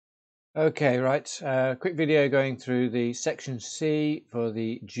Okay, right. Quick video going through the section C for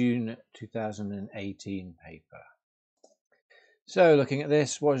the June 2018 paper. So looking at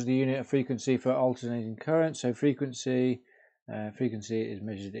this, what is the unit of frequency for alternating current? So frequency is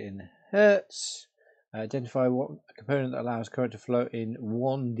measured in hertz. Identify what component that allows current to flow in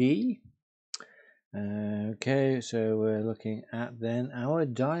 1D. Okay, so we're looking at then our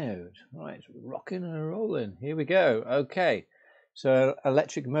diode. Right, rocking and rolling. Here we go. Okay, so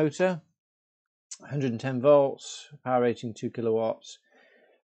electric motor. 110 volts, power rating 2 kilowatts.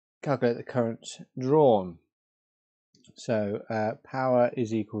 Calculate the current drawn. So power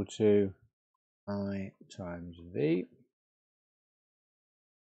is equal to I times V.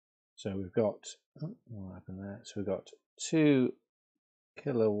 So we've got, what happened there? So we've got 2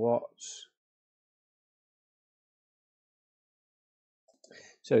 kilowatts.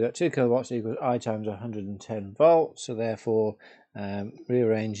 So we've got 2 kilowatts equals I times 110 volts. So therefore,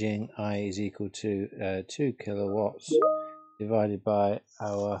 rearranging I is equal to 2 kilowatts divided by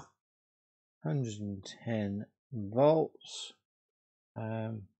our 110 volts.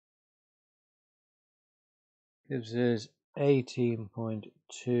 Gives us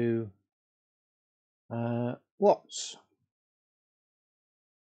 18.2 watts.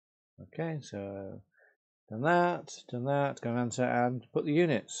 Okay, so done that, going to answer and put the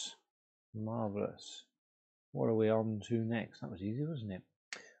units. Marvellous. What are we on to next? That was easy, wasn't it?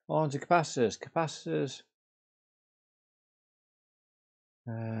 On to capacitors.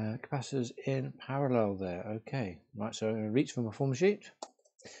 Capacitors in parallel there. Okay, right, so I'm going to reach for my former sheet.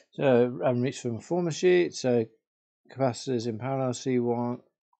 So I'm reached from a former sheet. So capacitors in parallel, C1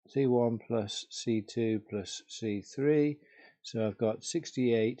 plus C2 plus C3. So I've got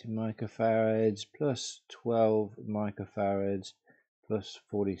 68 microfarads plus 12 microfarads plus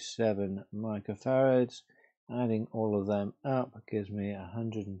 47 microfarads. Adding all of them up gives me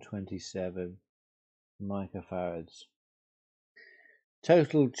 127 microfarads.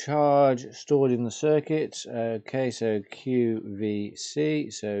 Total charge stored in the circuit. Okay, so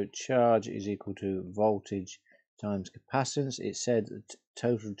QVC. So charge is equal to voltage times capacitance. It said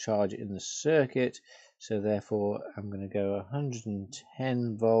total charge in the circuit, so therefore I'm going to go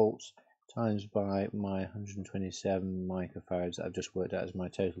 110 volts times by my 127 microfarads that I've just worked out as my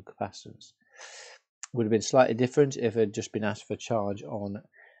total capacitance. Would have been slightly different if it had just been asked for charge on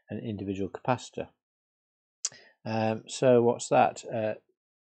an individual capacitor. So what's that?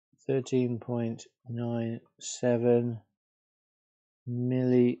 13.97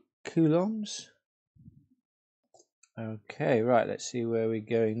 millicoulombs. Okay, right, let's see where we're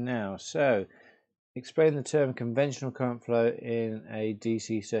going now. So, explain the term conventional current flow in a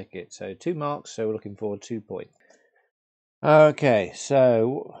DC circuit. So 2 marks, so we're looking for 2 points. Okay,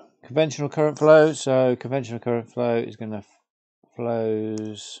 so conventional current flow. So conventional current flow is going to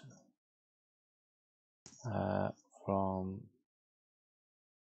flows from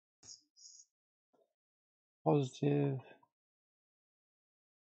positive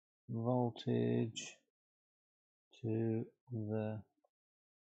voltage to the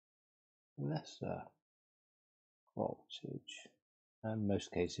lesser voltage. In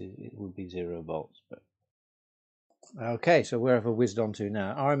most cases it would be 0 volts, but okay, so where have I whizzed on to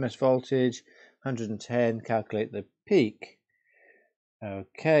now? RMS voltage 110, calculate the peak.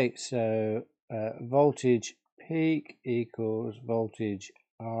 Okay, so voltage peak equals voltage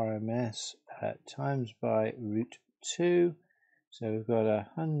RMS times by root 2. So we've got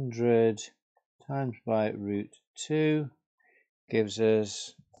 100 times by root 2 gives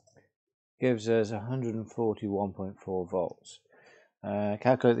us 141.4 volts.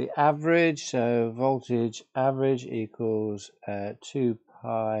 Calculate the average. So voltage average equals 2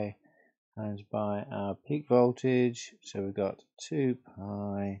 pi times by our peak voltage. So we've got 2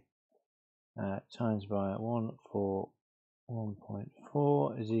 pi times by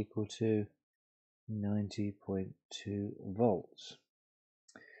 141.4 is equal to 90.2 volts.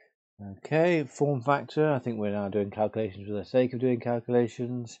 Okay, form factor. I think we're now doing calculations for the sake of doing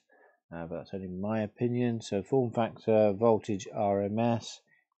calculations, but that's only my opinion. So form factor voltage RMS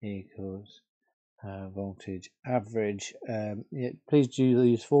equals voltage average. Yeah, please do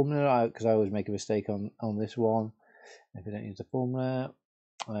use formula because I always make a mistake on this one if we don't use the formula.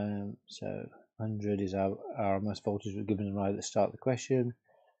 So 100 is our RMS voltage we're given right at the start of the question.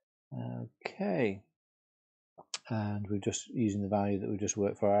 Okay, and we're just using the value that we just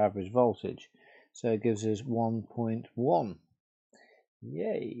worked for our average voltage, so it gives us 1.1.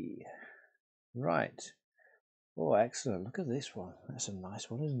 Yay! Right. Oh, excellent. Look at this one. That's a nice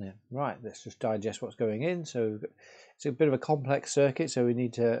one, isn't it? Right, let's just digest what's going in. So it's a bit of a complex circuit, so we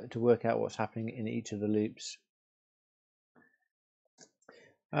need to work out what's happening in each of the loops.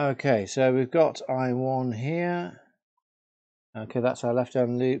 Okay, so we've got I1 here. Okay, that's our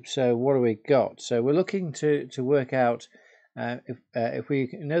left-hand loop. So what do we got? So we're looking to work out if we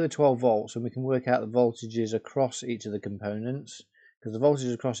know the 12 volts, and we can work out the voltages across each of the components, because the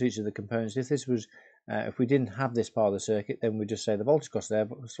voltages across each of the components, if this was if we didn't have this part of the circuit, then we'd just say the voltage across there,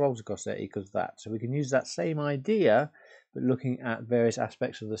 but the voltage across there equals that. So we can use that same idea, but looking at various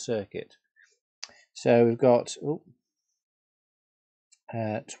aspects of the circuit. So we've got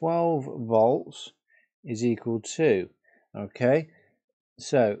 12 volts is equal to, okay,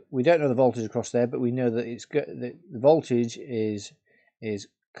 so we don't know the voltage across there, but we know that the voltage is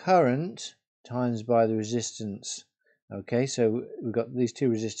current times by the resistance. Okay, so we've got these two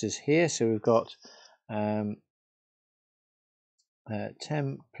resistors here, so we've got 10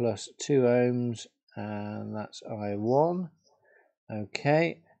 plus 2 ohms, and that's I1.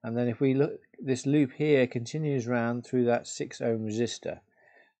 Okay, and then if we look, this loop here continues round through that 6 ohm resistor,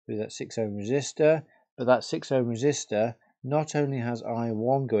 but that 6 ohm resistor not only has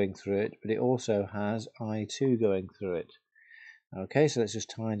I1 going through it, but it also has I2 going through it. Okay, so let's just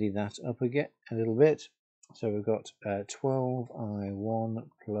tidy that up again a little bit. So we've got 12I1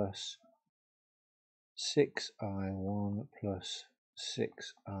 plus 6I1 plus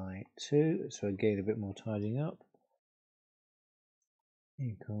 6I2. So again, a bit more tidying up.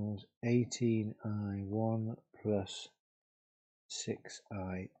 Equals 18I1 plus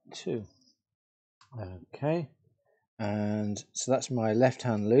 6I2. Okay, and so that's my left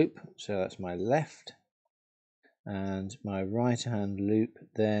hand loop, so that's my left, and my right hand loop,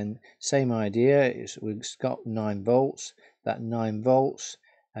 then same idea, we've got 9 volts. That 9 volts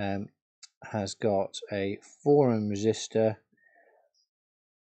has got a 4 ohm resistor.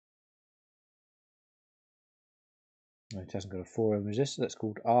 No, it hasn't got a 4 ohm resistor, that's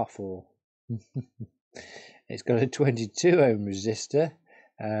called R4. It's got a 22 ohm resistor,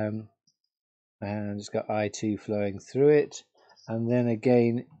 and it's got I2 flowing through it, and then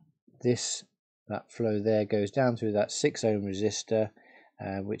again that flow there goes down through that 6 ohm resistor,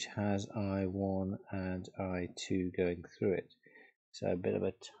 which has I1 and I2 going through it. So a bit of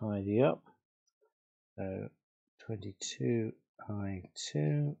a tidy up. So 22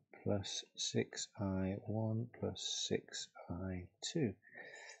 I2 plus 6 I1 plus 6 I2.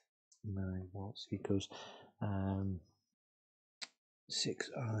 9 volts equals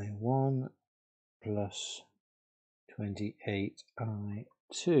 6 I1 plus 28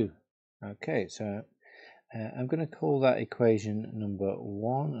 I2. Okay, so I'm going to call that equation number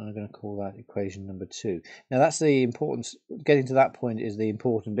 1, and I'm going to call that equation number 2. Now that's the importance. Getting to that point is the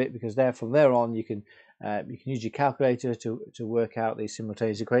important bit, because from there on you can use your calculator to work out these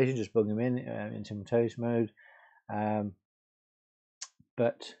simultaneous equations. Just plug them in simultaneous mode. I'm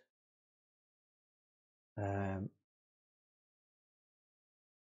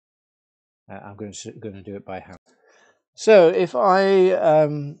going to do it by hand. So if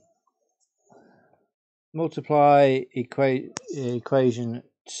I multiply equation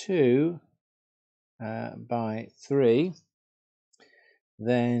 2 by 3,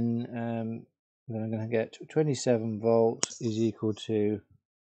 then I'm going to get 27 volts is equal to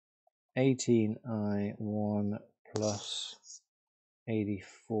 18I1 plus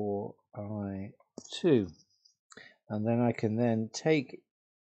 84I2, and then I can then take,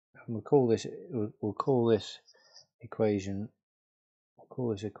 we'll call this equation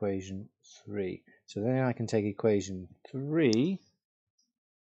 3. So then I can take equation 3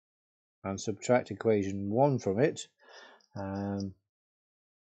 and subtract equation 1 from it.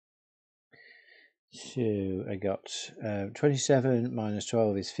 So I got 27 minus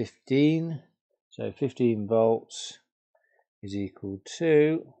 12 is 15. So 15 volts is equal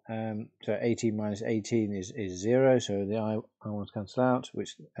to, so 18 minus 18 is 0. So the I1s cancel out,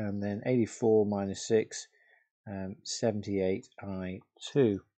 and then 84 minus 6, 78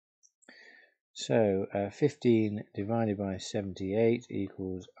 I2. So 15 divided by 78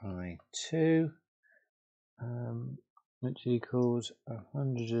 equals I2, which equals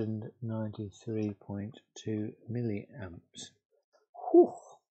 193.2 milliamps. Whew.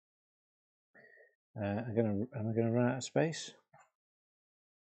 Am I going to run out of space?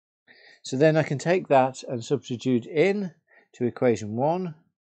 So then I can take that and substitute in to equation 1.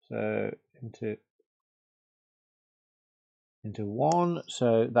 So into 1,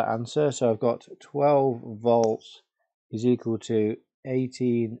 so that answer, so I've got 12 volts is equal to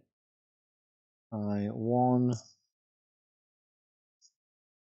 18 I1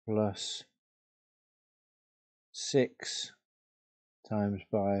 plus 6 times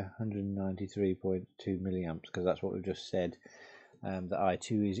by 193.2 milliamps, because that's what we've just said that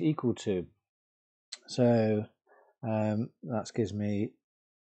I2 is equal to. So that gives me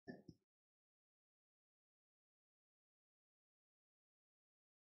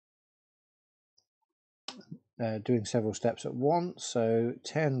doing several steps at once. So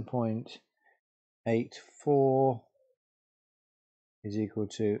 10.84 is equal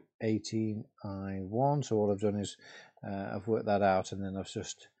to 18I1. So all I've done is I've worked that out, and then I've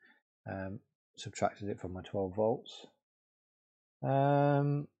just subtracted it from my 12 volts.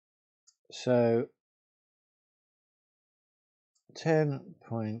 So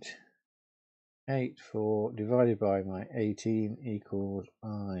 10.84 divided by my 18 equals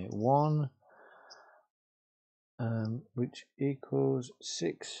I1, which equals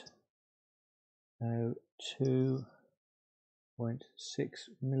 602.6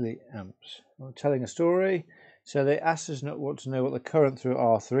 milliamps. I'm telling a story. So they asked us what to know what the current through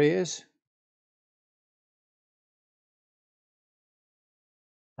R3 is.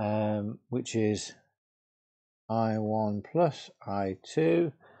 Which is I1 plus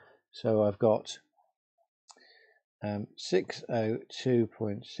I2. So I've got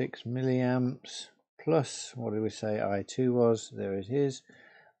 602.6 milliamps plus, what did we say I2 was? There it is,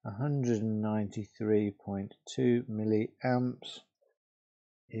 193.2 milliamps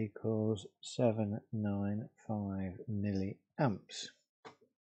equals 795 milliamps.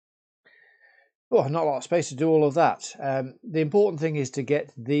 Oh, not a lot of space to do all of that. The important thing is to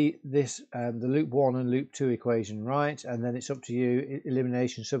get the loop 1 and loop 2 equation right, and then it's up to you.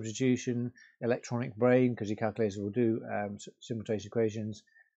 Elimination, substitution, electronic brain, because your calculator will do simultaneous equations,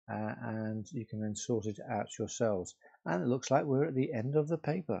 and you can then sort it out yourselves. And it looks like we're at the end of the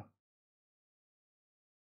paper.